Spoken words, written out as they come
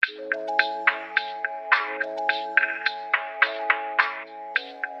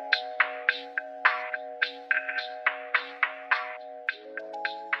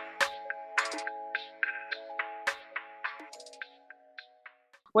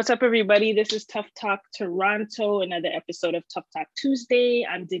What's up, everybody? This is Tough Talk Toronto, another episode of Tough Talk Tuesday.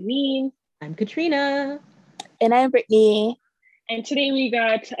 I'm Deneen. I'm Katrina. And I'm Brittany. And today we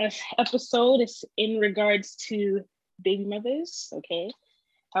got an episode in regards to big mothers, okay?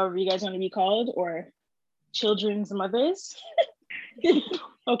 However you guys want to be called, or children's mothers.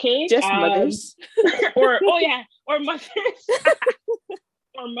 Okay? Just mothers. or mothers.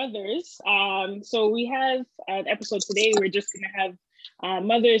 Or mothers. So we have an episode today. We're just going to have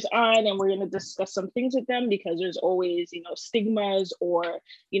mothers on, and we're going to discuss some things with them because there's always, stigmas, or,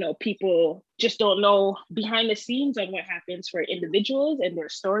 people just don't know behind the scenes on what happens for individuals and their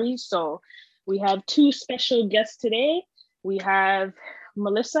stories. So we have two special guests today. We have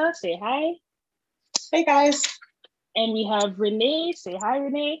Melissa, say hi. Hey guys. And we have Renee, say hi,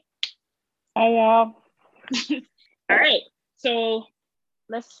 Renee. Hi y'all. All right, so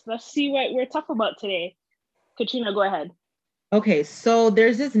let's see what we're talking about today. Katrina, go ahead. Okay, so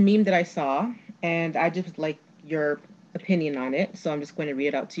there's this meme that I saw, and I just like your opinion on it, so I'm just going to read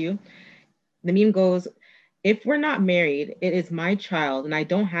it out to you. The meme goes, "If we're not married, it is my child, and I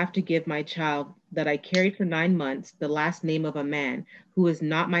don't have to give my child that I carried for 9 months the last name of a man who is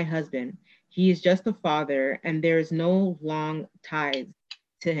not my husband. He is just a father, and there is no long ties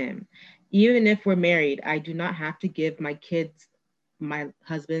to him. Even if we're married, I do not have to give my kids my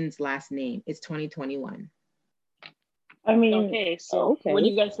husband's last name. It's 2021. I mean, okay, so what do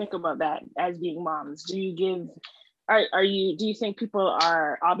you guys think about that as being moms? Do you do you think people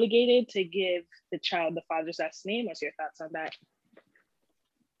are obligated to give the child the father's last name? What's your thoughts on that?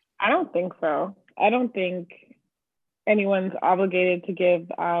 I don't think so. I don't think anyone's obligated to give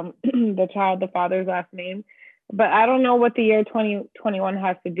the child the father's last name, but I don't know what the year 2021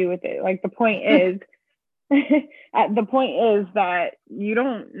 has to do with it. Like, the point is, the point is that you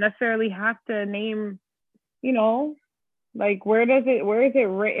don't necessarily have to name, like, where is it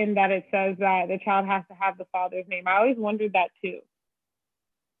written that it says that the child has to have the father's name? I always wondered that too.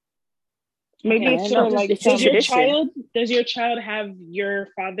 Maybe it's sort of like, does your child have their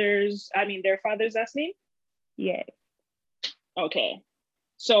father's last name? Yeah. Okay.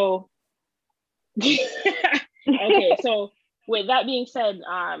 So okay, so with that being said,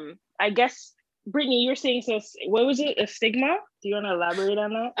 I guess Brittany, you're saying, so what was it? A stigma? Do you want to elaborate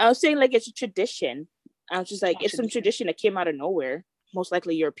on that? I was saying, like, it's a tradition. I was just like, it's some tradition that came out of nowhere, most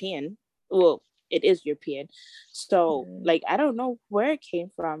likely European. Well, it is European. So, like, I don't know where it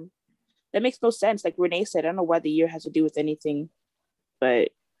came from. That makes no sense. Like Renee said, I don't know why the year has to do with anything. But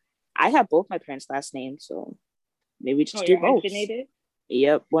I have both my parents' last names, so maybe just do both. Hyphenated?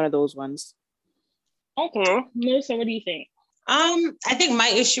 Yep, one of those ones. Okay. Melissa, what do you think? I think my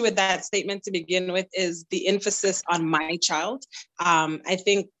issue with that statement to begin with is the emphasis on my child. I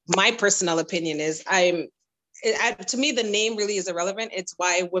think my personal opinion is to me, the name really is irrelevant. It's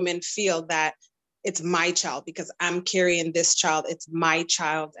why women feel that it's my child because I'm carrying this child. It's my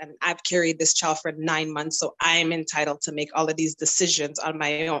child, and I've carried this child for 9 months. So I'm entitled to make all of these decisions on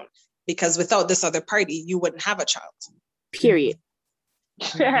my own, because without this other party, you wouldn't have a child. Period.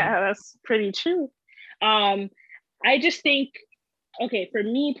 Yeah, that's pretty true. I just think, okay, for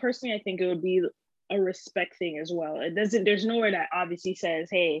me personally, I think it would be a respect thing as well. There's nowhere that obviously says,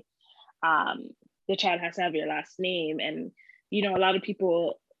 hey, the child has to have your last name. And, a lot of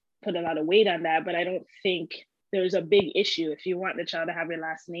people put a lot of weight on that, but I don't think there's a big issue. If you want the child to have your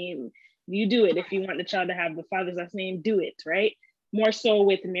last name, you do it. If you want the child to have the father's last name, do it, right? More so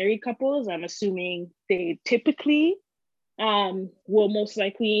with married couples, I'm assuming they typically will most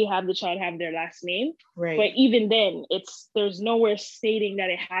likely have the child have their last name. Right. But even then, there's nowhere stating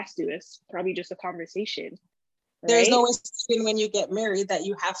that it has to. It's probably just a conversation. There's no stating when you get married that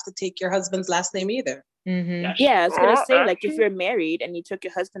you have to take your husband's last name either. Mm-hmm. Yeah, I was gonna say, like, if you're married and you took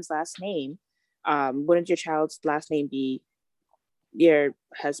your husband's last name, wouldn't your child's last name be your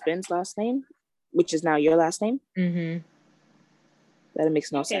husband's last name, which is now your last name? Mm-hmm. That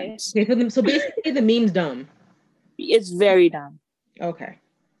makes no sense. Okay, so basically the meme's dumb. It's very dumb. Okay.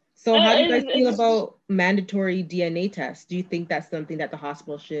 So how do you guys feel about mandatory DNA tests? Do you think that's something that the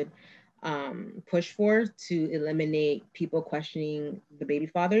hospital should push for to eliminate people questioning the baby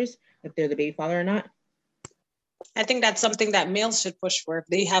fathers, if they're the baby father or not? I think that's something that males should push for. If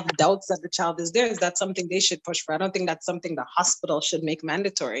they have doubts that the child is theirs, that's something they should push for. I don't think that's something the hospital should make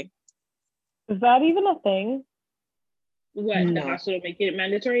mandatory. Is that even a thing? What, the hospital make it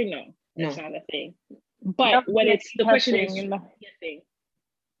mandatory? No, that's not a thing. But when it's the question is,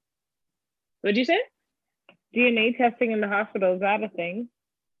 what'd you say? DNA testing in the hospital, is that a thing?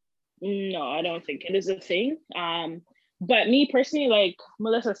 No, I don't think it is a thing. But me personally, like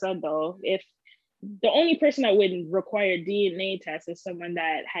Melissa said though, if the only person that would require DNA test is someone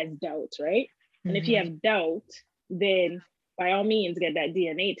that has doubts, right? And if you have doubt, then by all means get that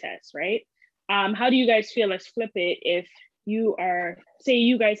DNA test, right? How do you guys feel? Let's flip it. If you are, say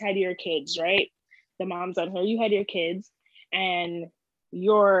you guys had your kids, right? The moms on here, you had your kids, and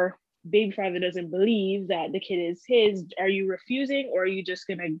your baby father doesn't believe that the kid is his. Are you refusing, or are you just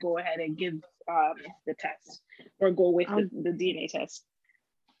gonna go ahead and give the test, or go with the DNA test?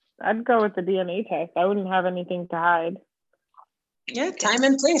 I'd go with the DNA test. I wouldn't have anything to hide. Yeah, time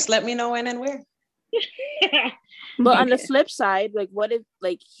and place. Let me know when and where. But on the flip side, like, what if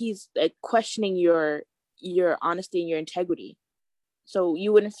like he's like questioning your honesty and your integrity? So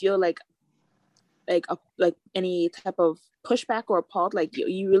you wouldn't feel like any type of pushback or appalled? Like,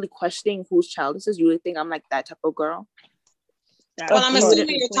 you really questioning whose child this is? You really think I'm like that type of girl? Well, I'm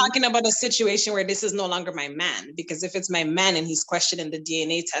assuming you're talking about a situation where this is no longer my man, because if it's my man and he's questioning the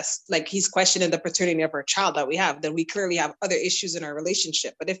DNA test, like he's questioning the paternity of our child that we have, then we clearly have other issues in our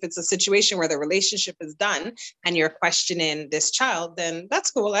relationship. But if it's a situation where the relationship is done and you're questioning this child, then that's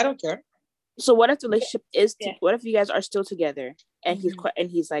cool. I don't care. So what if the relationship is, what if you guys are still together and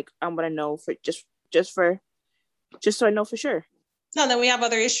he's like, I'm going to know for just so I know for sure. No, then we have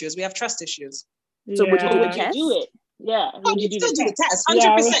other issues. We have trust issues. So would you do a test? Do it. Yeah. Oh, you still do the test. 100%.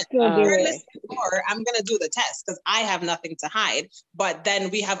 I'm going to do the test because I have nothing to hide. But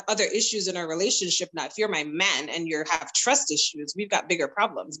then we have other issues in our relationship. Now, if you're my man and you have trust issues, we've got bigger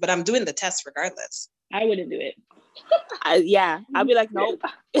problems. But I'm doing the test regardless. I wouldn't do it. I'd be like, nope.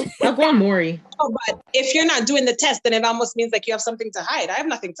 I'll go on Maury. Oh, but if you're not doing the test, then it almost means like you have something to hide. I have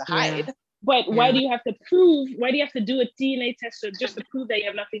nothing to hide. But why do you have to prove? Why do you have to do a DNA test just to prove that you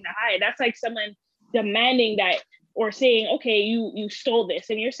have nothing to hide? That's like someone demanding that, or saying, okay, you stole this,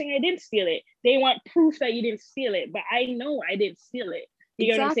 and you're saying I didn't steal it. They want proof that you didn't steal it, but I know I didn't steal it.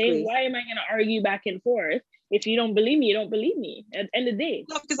 You know what I'm saying? Why am I going to argue back and forth? If you don't believe me, you don't believe me. At the end of the day.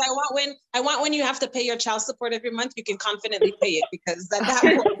 No, because I want when you have to pay your child support every month, you can confidently pay it, because at that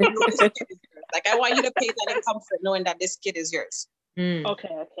point, you know, this kid is yours. Like, I want you to pay that in comfort, knowing that this kid is yours.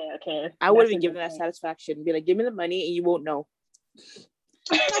 Okay. I wouldn't give that satisfaction. Be like, give me the money and you won't know.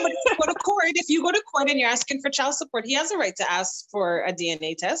 No, but if you go to court and you're asking for child support, he has a right to ask for a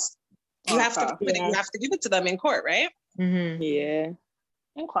DNA test. You have to give it to them in court, right? Mm-hmm. Yeah.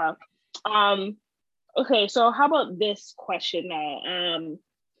 Okay. Okay, so how about this question now?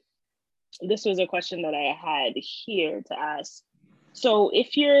 This was a question that I had here to ask. So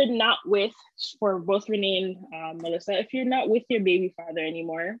if you're not for both Renee and Melissa, if you're not with your baby father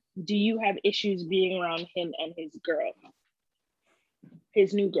anymore, do you have issues being around him and his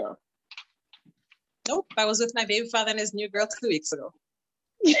new girl? Nope, I was with my baby father and his new girl 2 weeks ago.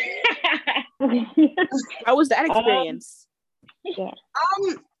 How was that experience?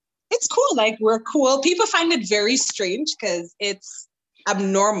 It's cool. Like, we're cool. People find it very strange because it's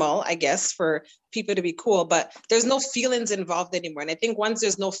abnormal, I guess, for people to be cool, but there's no feelings involved anymore. And I think once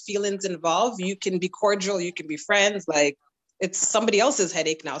there's no feelings involved, you can be cordial, you can be friends. Like, it's somebody else's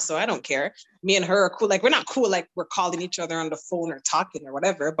headache now, so I don't care. Me and her are cool. Like, we're not cool like we're calling each other on the phone or talking or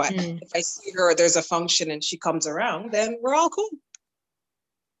whatever, but if I see her or there's a function and she comes around, then we're all cool.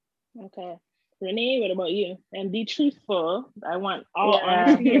 Okay. Renee, what about you? And be truthful. I want all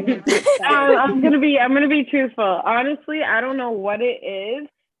honesty. I'm gonna be truthful. Honestly, I don't know what it is.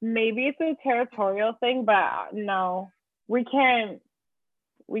 Maybe it's a territorial thing, but no, we can't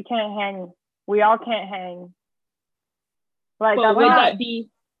hang. We all can't hang. Like, but would that be?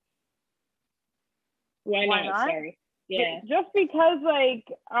 Why not? Sorry. Yeah. Just because, like,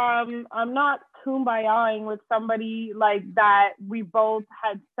 I'm not kumbayaing with somebody like that we both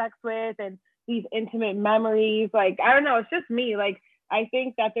had sex with and these intimate memories. Like, I don't know, it's just me. Like, I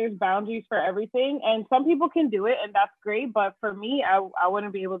think that there's boundaries for everything, and some people can do it, and that's great, but for me, I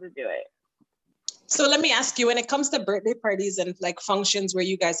wouldn't be able to do it. So let me ask you, when it comes to birthday parties and like functions where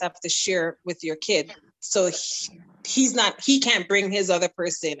you guys have to share with your kid, so he can't bring his other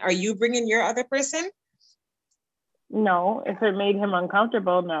person, are you bringing your other person? No, if it made him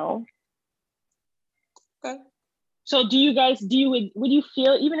uncomfortable, no. Okay. So would you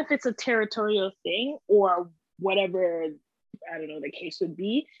feel, even if it's a territorial thing or whatever, I don't know, the case would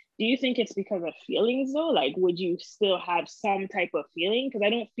be, do you think it's because of feelings though? Like, would you still have some type of feeling? Because I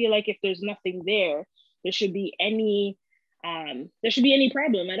don't feel like if there's nothing there should be any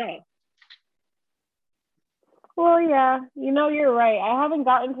problem at all. Well, yeah, you're right. I haven't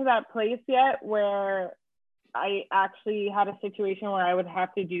gotten to that place yet where I actually had a situation where I would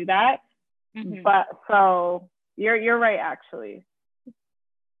have to do that. Mm-hmm. But so you're right, actually.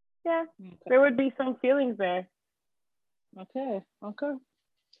 Yeah, okay. There would be some feelings there. Okay.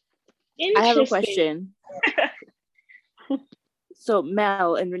 I have a Interesting. question. So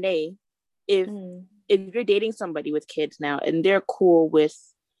Mel and Renee, if you're dating somebody with kids now and they're cool with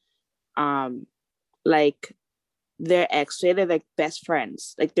like their ex, say they're like best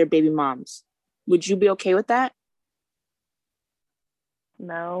friends, like their baby moms, would you be okay with that?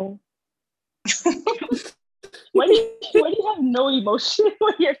 No. Why do you have no emotion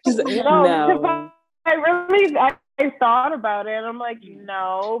when you're No. I thought about it. I'm like,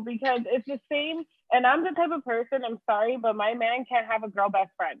 no, because it's the same. And I'm the type of person, I'm sorry, but my man can't have a girl best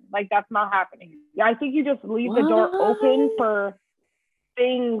friend. Like, that's not happening. I think you just leave the door open for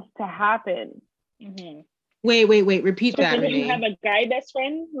things to happen. Mm-hmm. Wait. Repeat that, Can Renee. you have a guy best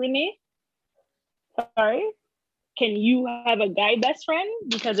friend, Renee? Sorry? Can you have a guy best friend?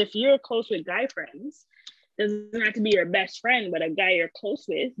 Because if you're close with guy friends, doesn't have to be your best friend, but a guy you're close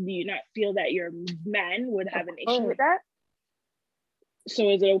with, do you not feel that your man would have an issue with that? So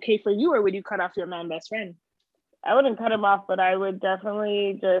is it okay for you, or would you cut off your man best friend? I wouldn't cut him off, but I would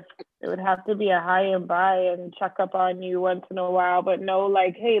definitely it would have to be a hi and bye and check up on you once in a while, but no,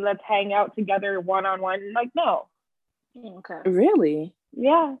 like, hey, let's hang out together one-on-one. Like, no. Okay. Really?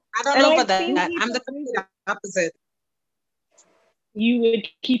 Yeah. I don't know about that. I'm the complete opposite. You would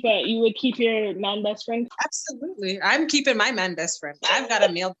keep your man best friend? Absolutely. I'm keeping my man best friend. I've got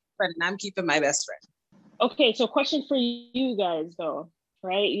a male friend and I'm keeping my best friend. Okay, so question for you guys though,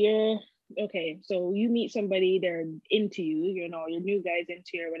 right? So you meet somebody, they're into you, you know, your new guy's into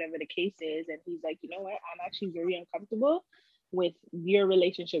you or whatever the case is, and he's like, you know what, I'm actually very uncomfortable with your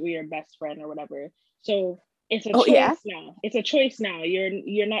relationship with your best friend or whatever. So it's a choice now. It's a choice now.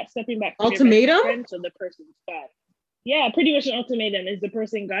 You're not stepping back from ultimatum? Your best friend, so the person's gone. Yeah, pretty much an ultimatum. Is the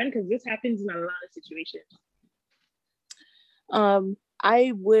person gone? Because this happens in a lot of situations.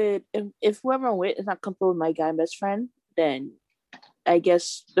 I would, if whoever I'm with is not comfortable with my guy best friend, then I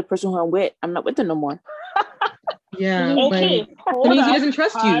guess the person who I'm with, I'm not with them no more. Yeah. Okay. That means he doesn't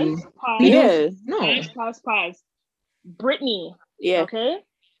trust you. Pause. Brittany. Yeah. Okay.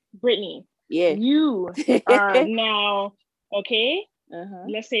 Brittany. Yeah. You are now okay. Uh-huh.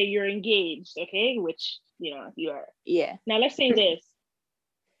 Let's say you're engaged. Okay, which you know you are. Yeah. Now let's say this.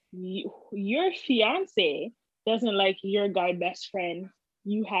 Your fiance doesn't like your guy best friend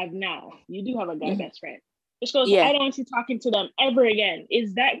you have now. You do have a guy best friend. Just goes, I don't want you talking to them ever again.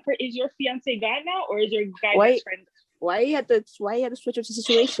 Is your fiance gone now, or is your guy best friend? Why you have to switch up the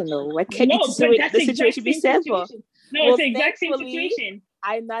situation though? Why can't the situation be simple? No, it's the exact same situation.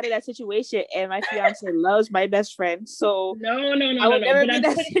 I'm not in that situation, and my fiance loves my best friend, so no. I would never be in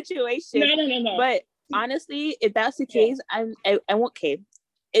that situation. No. But honestly, if that's the case, I won't care.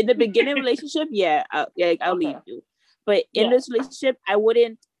 In the beginning relationship, I'll leave you. But in this relationship, I would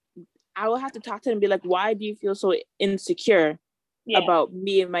have to talk to him and be like, why do you feel so insecure about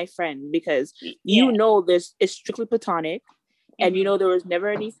me and my friend? Because you know this is strictly platonic, and you know there was never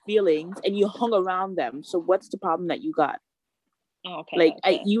any feelings, and you hung around them. So what's the problem that you got? Okay.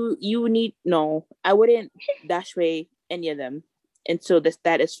 I wouldn't dash away any of them until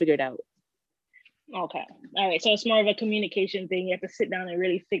that is figured out. Okay. All right. So it's more of a communication thing. You have to sit down and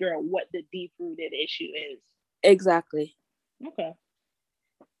really figure out what the deep-rooted issue is. Exactly. Okay.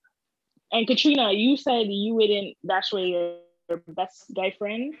 And Katrina, you said you wouldn't dash away your best guy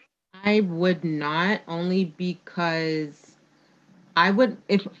friend? I would not, only because I would,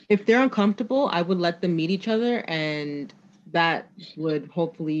 if they're uncomfortable, I would let them meet each other, and that would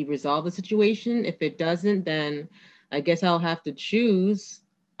hopefully resolve the situation. If it doesn't, then I guess I'll have to choose.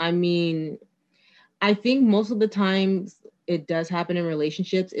 I mean, I think most of the times it does happen in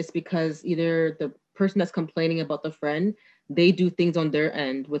relationships. It's because either the person that's complaining about the friend, they do things on their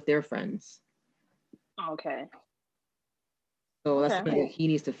end with their friends. Okay. So that's something that he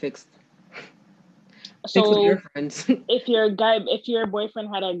needs to fix. So fix with your friends. if your boyfriend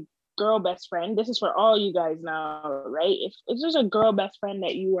had a girl best friend, this is for all you guys now, right? If there's a girl best friend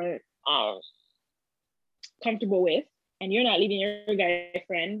that you weren't comfortable with, and you're not leaving your guy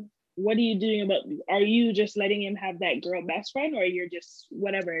friend, what are you doing are you just letting him have that girl best friend, or you're just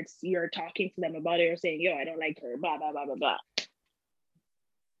whatever, you're talking to them about it or saying, yo, I don't like her, blah, blah, blah, blah, blah.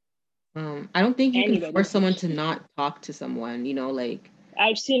 I don't think you can force someone to not talk to someone,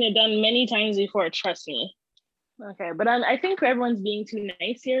 I've seen it done many times before, trust me. Okay, but I think everyone's being too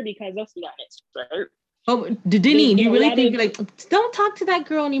nice here, because let's be honest, right? Oh, Denny, do you really think don't talk to that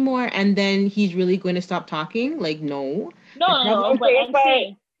girl anymore, and then he's really going to stop talking? No. No, but I'm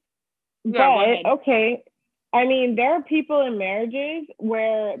saying. But okay, I mean, there are people in marriages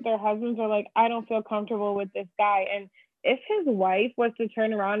where their husbands are like, I don't feel comfortable with this guy, and if his wife was to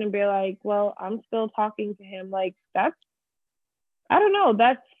turn around and be like, well, I'm still talking to him, that's, I don't know,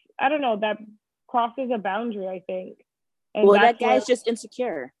 that's I don't know, that crosses a boundary, I think. And well, that guy's just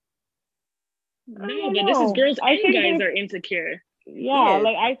insecure. No, but this is girls and guys are insecure. Yeah,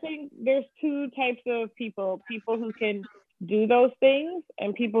 like I think there's two types of people who can do those things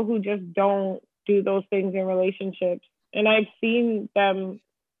and people who just don't do those things in relationships. And I've seen them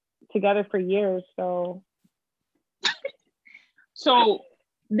together for years. So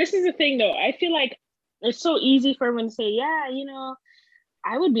this is the thing though. I feel like it's so easy for everyone to say, yeah, you know,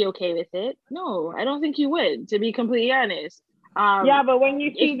 I would be okay with it. No, I don't think you would, to be completely honest. Yeah, but when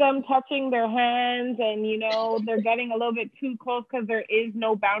you see them touching their hands and, you know, they're getting a little bit too close because there is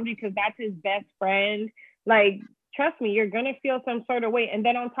no boundary because that's his best friend, like, trust me, you're going to feel some sort of way. And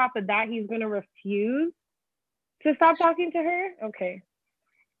then on top of that, he's going to refuse to stop talking to her. Okay.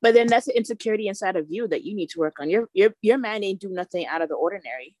 But then that's the insecurity inside of you that you need to work on. Your man ain't do nothing out of the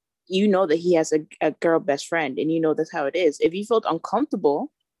ordinary. You know that he has a girl best friend and you know that's how it is. If you felt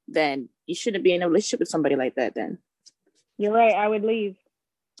uncomfortable, then you shouldn't be in a relationship with somebody like that then. You're right. I would leave.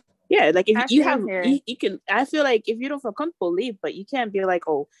 Yeah, like if you have, you can. I feel like if you don't feel comfortable, leave. But you can't be like,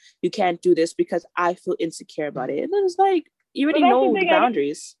 oh, you can't do this because I feel insecure about it. And it's like you already know the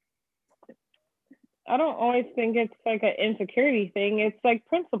boundaries. I don't always think it's like an insecurity thing. It's like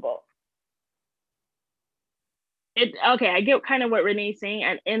principle. Okay, I get kind of what Renee's saying,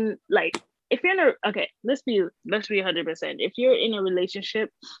 and in like if you're in a let's be 100%. If you're in a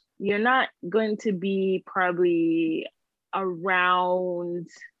relationship, you're not going to be probably around,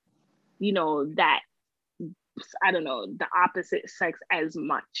 you know, that, I don't know, the opposite sex as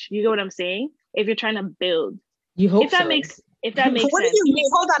much. You get what I'm saying? If you're trying to build, you hope if that makes what sense. What do you mean?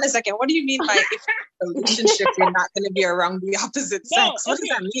 Hold on a second. What do you mean by if you're in a relationship you're not going to be around the opposite sex? What does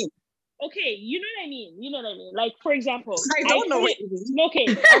that mean? Okay, you know what I mean. Like, for example, I don't know what you mean. Okay,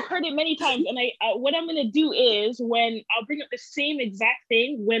 I've heard it many times, and what I'm gonna do is when I'll bring up the same exact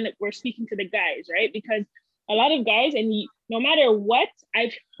thing when we're speaking to the guys, right? Because a lot of guys, and no matter what,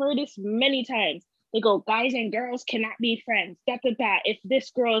 I've heard this many times. They go, guys and girls cannot be friends. That. If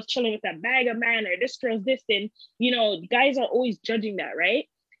this girl is chilling with a bag of man, or this girl's this, then you know, guys are always judging that, right?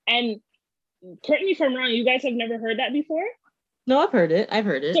 And correct me if I'm wrong. You guys have never heard that before? No, I've heard it.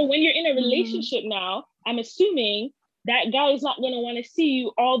 So when you're in a relationship now, I'm assuming that guy is not going to want to see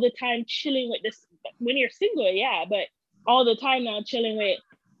you all the time chilling with this. When you're single, yeah, but all the time now chilling with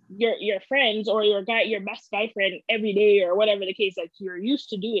your friends or your best guy friend every day or whatever the case like you're used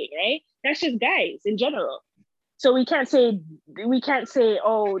to doing, right? That's just guys in general. So we can't say,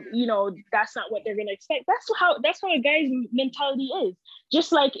 oh, you know, that's not what they're going to expect. That's how a guy's mentality is.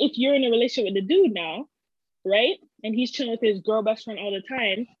 Just like if you're in a relationship with a dude now, right? And he's chilling with his girl best friend all the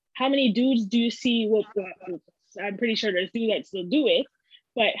time. How many dudes do you see with, I'm pretty sure there's dudes that still do it,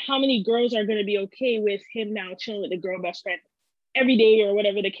 but how many girls are going to be okay with him now chilling with the girl best friend every day or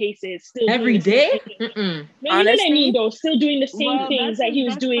whatever the case is? Still every day? No, you know what I mean though, still doing the same things that he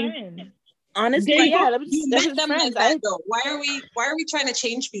was doing. Friend. Honestly, you met them like that though. Why are we trying to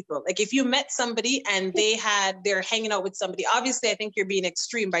change people? Like if you met somebody and they're hanging out with somebody, obviously I think you're being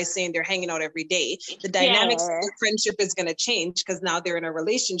extreme by saying they're hanging out every day. The dynamics of the friendship is going to change because now they're in a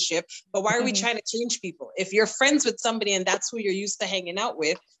relationship. But why are we trying to change people? If you're friends with somebody and that's who you're used to hanging out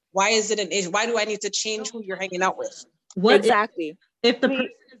with, why is it an issue? Why do I need to change who you're hanging out with? What exactly? If the person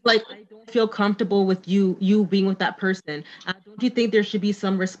is like, I don't feel comfortable with you being with that person, don't you think there should be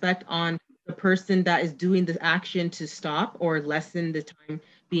some respect on the person that is doing the action to stop or lessen the time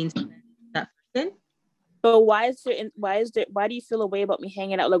being spent with that person? But why do you feel a way about me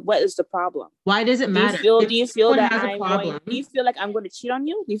hanging out? Like, what is the problem? Why does it matter? Do you feel like I'm going to cheat on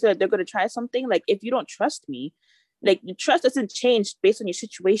you? Do you feel like they're going to try something? Like, if you don't trust me, like, the trust doesn't change based on your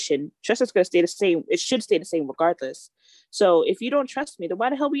situation. Trust is going to stay the same. It should stay the same regardless. So if you don't trust me, then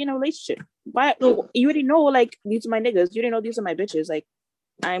why the hell are we in a relationship? Why? You already know, like, these are my niggas. You already know these are my bitches. Like,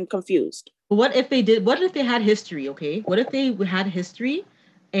 I'm confused. What if they did? What if they had history? Okay, what if they had history,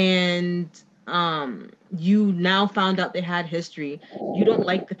 and you now found out they had history? You don't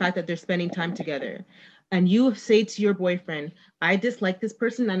like the fact that they're spending time together, and you say to your boyfriend, "I dislike this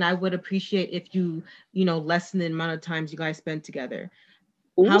person, and I would appreciate if you lessen the amount of times you guys spend together."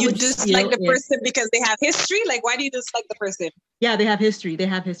 How you dislike the person because they have history? Like, why do you dislike the person? Yeah, they have history.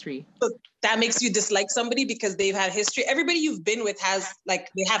 So that makes you dislike somebody because they've had history. Everybody you've been with has, like,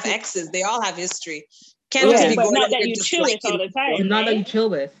 they have exes. They all have history. Can't just be going not that you chill with all the time. Not that you chill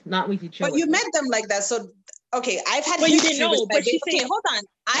with. Not with you chill. But you met them like that. So, okay, I've had history with my baby. Okay, hold on.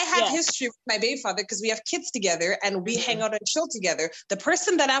 I have history with my baby father because we have kids together and we hang out and chill together. The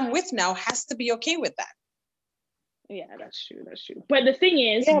person that I'm with now has to be okay with that. Yeah, that's true. But the thing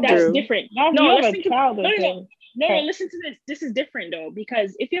is, that's different. No, let's think about No, listen to this. This is different though,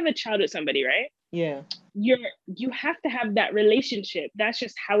 because if you have a child with somebody, right? Yeah. You have to have that relationship. That's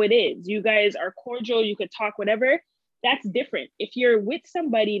just how it is. You guys are cordial, you could talk, whatever. That's different. If you're with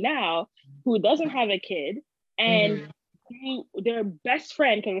somebody now who doesn't have a kid and their best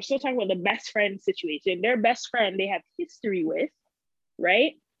friend, because we're still talking about the best friend situation, their best friend they have history with,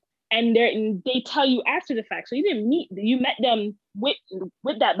 right? And they tell you after the fact. So you met them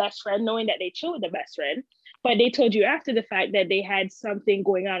with that best friend, knowing that they chill with the best friend, but they told you after the fact that they had something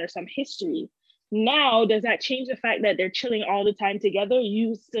going on or some history. Now, does that change the fact that they're chilling all the time together?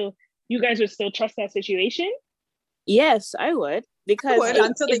 You guys would still trust that situation? Yes, I would. Because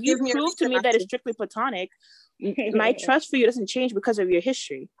if you prove to me that it's strictly platonic, my trust for you doesn't change because of your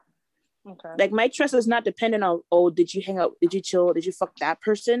history. Okay. Like, my trust is not dependent on, oh, did you hang out? Did you chill? Did you fuck that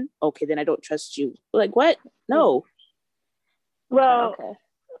person? Okay, then I don't trust you. Like, what? No. Well, okay.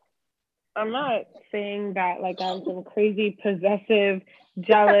 I'm not saying that like I'm some crazy possessive,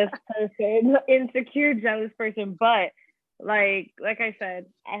 jealous person, insecure, jealous person, but like I said,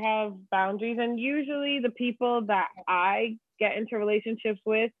 I have boundaries, and usually the people that I get into relationships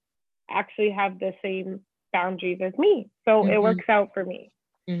with actually have the same boundaries as me, so it works out for me.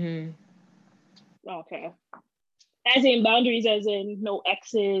 Okay. As in boundaries, as in no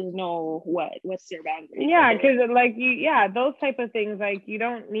exes, no what? What's your boundary? Yeah, because like those type of things. Like, you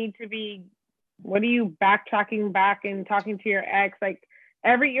don't need to be. What are you backtracking back and talking to your ex? Like,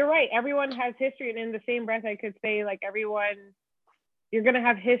 you're right. Everyone has history, and in the same breath, I could say like you're gonna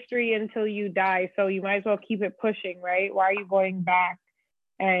have history until you die. So you might as well keep it pushing, right? Why are you going back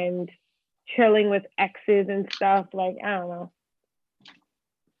and chilling with exes and stuff? Like, I don't know.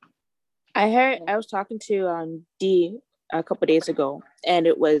 I was talking to D a couple of days ago, and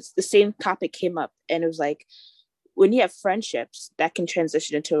it was the same topic came up, and it was like, when you have friendships that can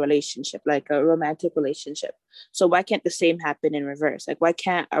transition into a relationship, like a romantic relationship. So why can't the same happen in reverse? Like, why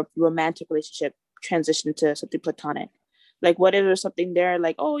can't a romantic relationship transition into something platonic? Like, what if there's something there,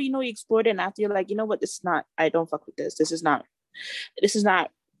 like, oh, you explored it, and after you're like, you know what, I don't fuck with this. This is not,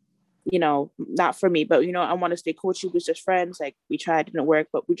 not for me, but I want to stay cool with you. We're just friends. Like, we tried, it didn't work,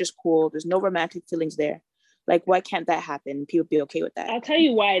 but we're just cool. There's no romantic feelings there. Like, why can't that happen? People be okay with that. I'll tell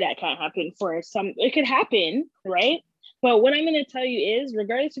you why that can't happen for some. It could happen, right? But what I'm going to tell you is,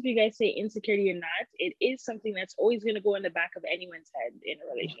 regardless if you guys say insecurity or not, it is something that's always going to go in the back of anyone's head in a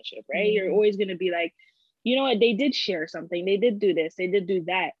relationship, right? You're always going to be like, you know what? They did share something. They did do this. They did do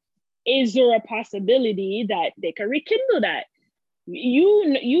that. Is there a possibility that they can rekindle that?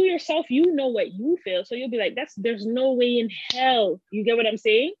 You yourself, what you feel. So you'll be like, there's no way in hell. You get what I'm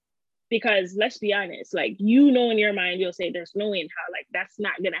saying? Because let's be honest, like, in your mind, you'll say there's no way in hell, like, that's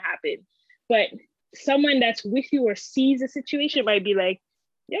not going to happen. But someone that's with you or sees the situation might be like,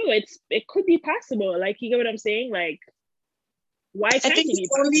 it could be possible. Like, you get what I'm saying? Like, why can't I think it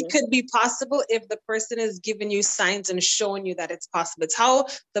only could be possible if the person is giving you signs and showing you that it's possible. It's how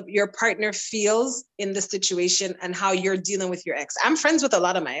your partner feels in the situation and how you're dealing with your ex. I'm friends with a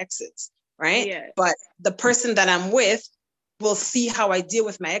lot of my exes, right? Yeah. But the person that I'm with will see how I deal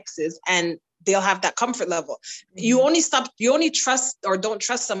with my exes, and they'll have that comfort level. You only trust or don't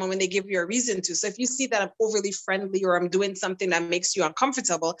trust someone when they give you a reason to. So if you see that I'm overly friendly or I'm doing something that makes you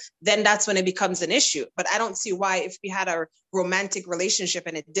uncomfortable, then that's when it becomes an issue. But I don't see why, if we had a romantic relationship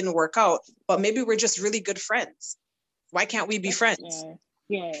and it didn't work out, but maybe we're just really good friends, why can't we be friends?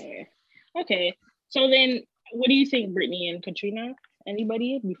 Yeah. Okay. So then what do you think, Brittany and Katrina?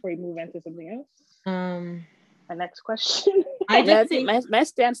 Anybody before we move on to something else? My next question. I think my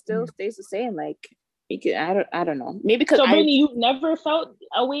stance still stays the same. Like, I don't know. Maybe because Brittany, you've never felt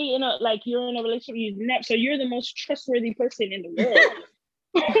a way you're in a relationship. So you're the most trustworthy person in the world.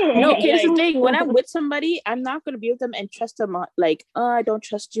 No, here's the thing. When I'm with somebody, I'm not going to be with them and trust them. Like, I don't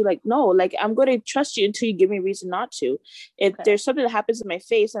trust you. Like, no, like, I'm going to trust you until you give me a reason not to. If there's something that happens in my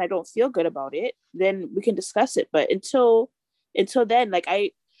face and I don't feel good about it, then we can discuss it. But until then, like,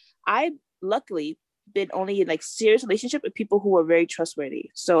 I luckily been only in like serious relationship with people who are very trustworthy.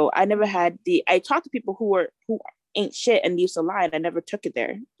 So I never had I talked to people who ain't shit and used to lie, and I never took it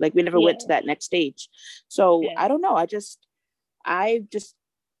there. Like, we never went to that next stage. So I don't know. I guess I've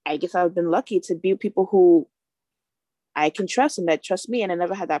been lucky to be with people who I can trust and that trust me, and I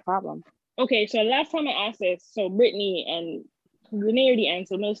never had that problem. Okay, so last time I asked this, so Brittany and Renee already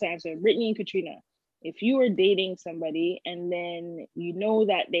answered, most answer. Brittany and Katrina, if you were dating somebody and then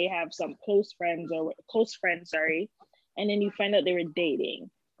that they have some close friends, and then you find out they were dating,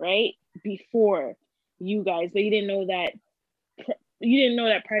 right? Before you guys, but you didn't know that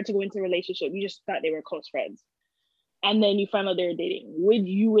prior to going into a relationship, you just thought they were close friends. and then you find out they're dating,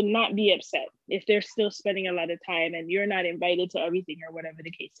 would not be upset if they're still spending a lot of time and you're not invited to everything or whatever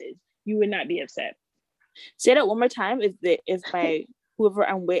the case is? You would not be upset. Say that one more time. If by whoever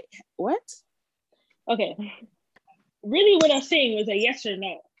I'm with, what? Okay. Really, what I'm saying was a yes or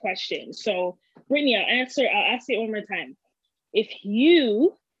no question. So, Brittany, I'll ask it one more time. If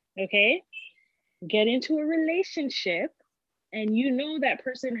you, okay, get into a relationship and you know that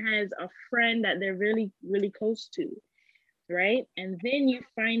person has a friend that they're really, really close to, right? And then you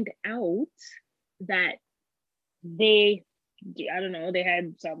find out that they, I don't know, they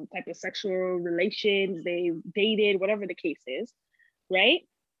had some type of sexual relations, they dated, whatever the case is, right?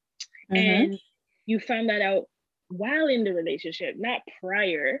 Mm-hmm. And you found that out while in the relationship, not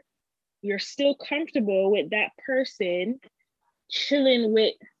prior. You're still comfortable with that person chilling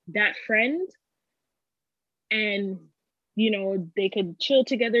with that friend, and they could chill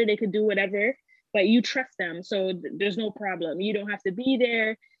together, they could do whatever, but you trust them, so there's no problem. You don't have to be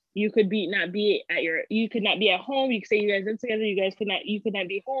there. You could not be at home. You could say you guys live together, you could not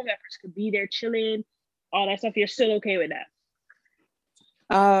be home. That person could be there chilling, all that stuff. You're still okay with that?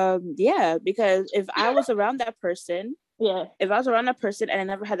 Yeah, because if I was around that person, if I was around that person and I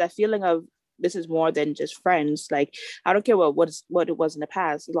never had that feeling of this is more than just friends, like I don't care what it was in the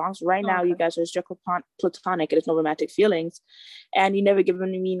past, as long as right now you guys are strictly platonic and there's no romantic feelings, and you never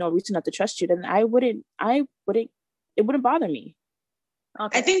given me no reason not to trust you, then it wouldn't bother me.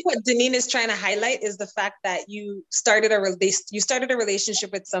 Okay. I think what Deneen is trying to highlight is the fact that you started a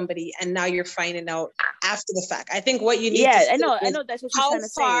relationship with somebody and now you're finding out after the fact. I think what you need to I know that's what you're trying to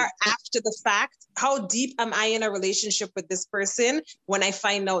say. How far after the fact, how deep am I in a relationship with this person when I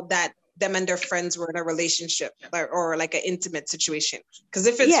find out that them and their friends were in a relationship or like an intimate situation? Because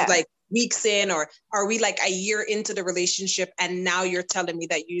if it's like weeks in, or are we like a year into the relationship and now you're telling me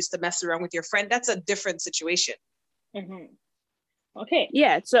that you used to mess around with your friend, that's a different situation. Mm-hmm. Okay.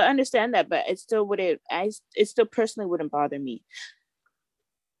 Yeah, so I understand that, but it still personally wouldn't bother me.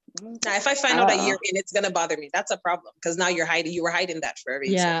 Now, if I find out a year in, it's gonna bother me. That's a problem because now you were hiding that for a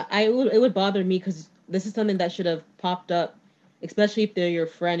reason. Yeah, it would bother me because this is something that should have popped up, especially if they're your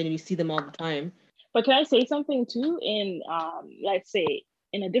friend and you see them all the time. But can I say something too? In let's say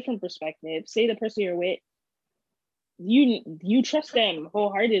in a different perspective, say the person you're with, you trust them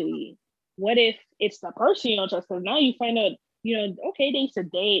wholeheartedly. What if it's the person you don't trust? Because now you find out, okay, they used to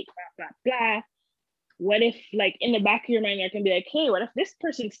date, blah, blah, blah. What if, like, in the back of your mind, I can be like, hey, what if this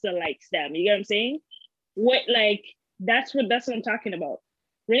person still likes them? You get what I'm saying? That's what I'm talking about.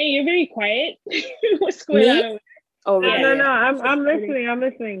 Renee, you're very quiet. What's going on? Oh, yeah. No, I'm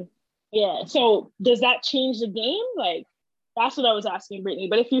listening. Yeah. So does that change the game? Like, that's what I was asking Brittany.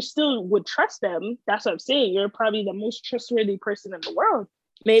 But if you still would trust them, that's what I'm saying. You're probably the most trustworthy person in the world.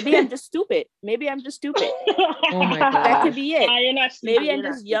 Maybe I'm just stupid. Oh my God. That could be it. Maybe I'm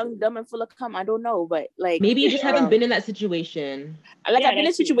just young, dumb, and full of cum. I don't know, but like maybe you just haven't been in that situation. Like I've been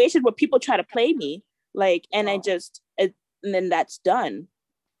in situations where people try to play me, like, and and then that's done.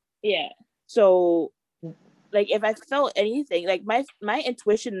 Yeah. So, like, if I felt anything, like my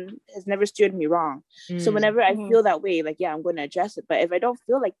intuition has never steered me wrong. So whenever I feel that way, like, yeah, I'm going to address it. But if I don't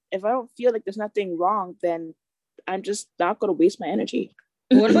feel like there's nothing wrong, then I'm just not going to waste my energy.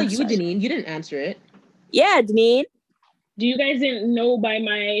 What about you, Deneen? You didn't answer it. Yeah, Deneen. Do you guys didn't know by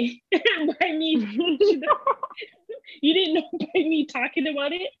me? You didn't know by me talking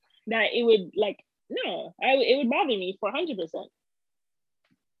about it that it would it would bother me for 100%.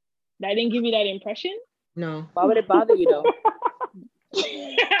 That didn't give you that impression? No. Why would it bother you though?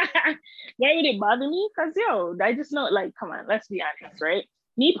 Why would it bother me? Because I just know, like, come on, let's be honest, right?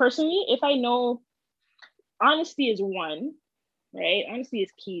 Me personally, if I know, honesty is one. Right? Honesty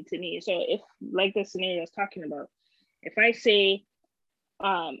is key to me. So if, like the scenario I was talking about, if I say,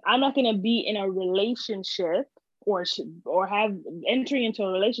 I'm not going to be in a relationship or have entering into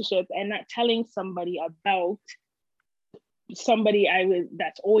a relationship and not telling somebody about somebody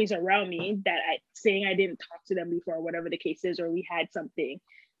that's always around me, saying I didn't talk to them before, whatever the case is, or we had something,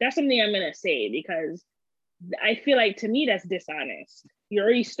 that's something I'm going to say, because I feel like, to me, that's dishonest. You're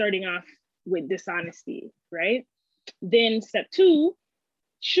already starting off with dishonesty, right? Then step 2,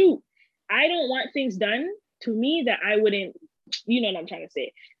 I don't want things done to me that I wouldn't, you know what I'm trying to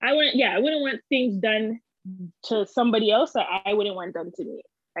say. I wouldn't want things done to somebody else that I wouldn't want done to me,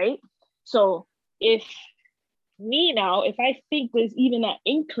 right? So if I think there's even an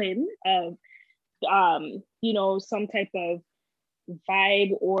inkling of, some type of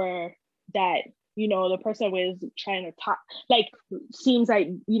vibe, or that, the person was trying to talk, like, seems like,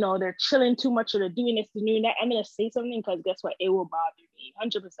 they're chilling too much or they're doing this, doing that, I'm going to say something, because guess what? It will bother me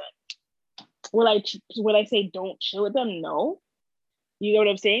 100%. will I say don't chill with them? No. You know what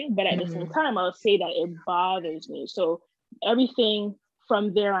I'm saying? But at the same time, I'll say that it bothers me. So everything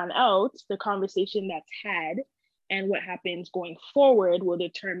from there on out, the conversation that's had and what happens going forward will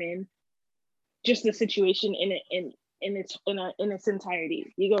determine just the situation in its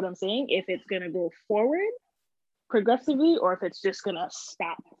entirety. You get what I'm saying? If it's gonna go forward progressively or if it's just gonna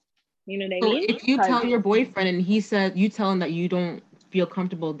stop. You know what I mean? If you tell your boyfriend and he said you tell him that you don't feel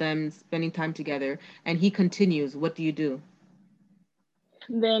comfortable them spending time together and he continues, what do you do?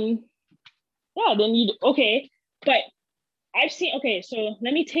 Then you okay. But I've seen, okay, so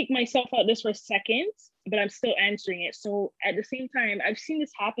let me take myself out this for a second, but I'm still answering it. So at the same time, I've seen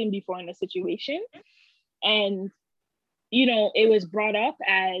this happen before in a situation. And, you know, it was brought up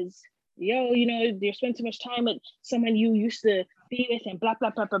as, yo, you know, you spend too much time with someone you used to be with and blah,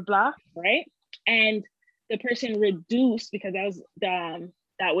 blah, blah, blah, blah, right? And the person reduced, because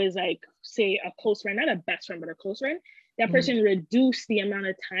that was like, say, a close friend, not a best friend, but a close friend. That person reduced the amount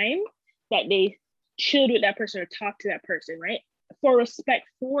of time that they chilled with that person or talked to that person, right? For respect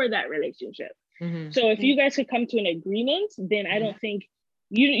for that relationship. So if you guys could come to an agreement, then I don't think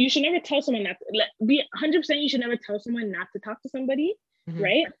you should never tell someone not to be 100%. You should never tell someone not to talk to somebody,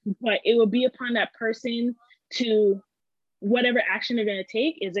 right? But it will be upon that person to whatever action they're going to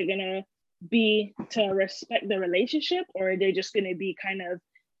take. Is it going to be to respect the relationship, or are they just going to be kind of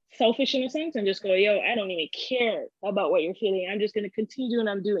selfish in a sense and just go, yo, I don't even care about what you're feeling. I'm just going to continue doing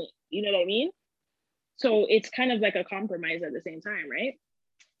what I'm doing. You know what I mean? So it's kind of like a compromise at the same time, right?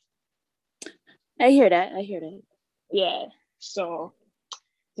 I hear that. Yeah. So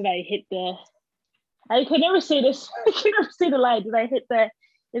did I hit I could never say this. I could never say the lie. Did I hit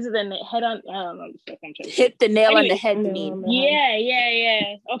is it the head on? I don't know. I'm trying hit the nail on the head, Deneen.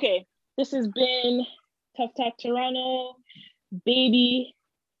 Yeah. Okay. This has been Tough Talk Toronto,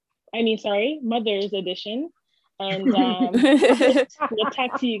 Mother's edition. And we'll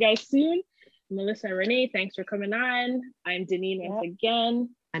talk to you guys soon. Melissa and Renee, thanks for coming on. I'm Deneen once again.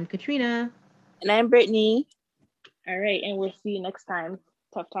 I'm Katrina. And I'm Brittany. All right, and we'll see you next time.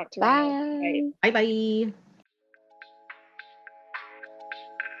 Tough Talk Toronto. Bye. Bye.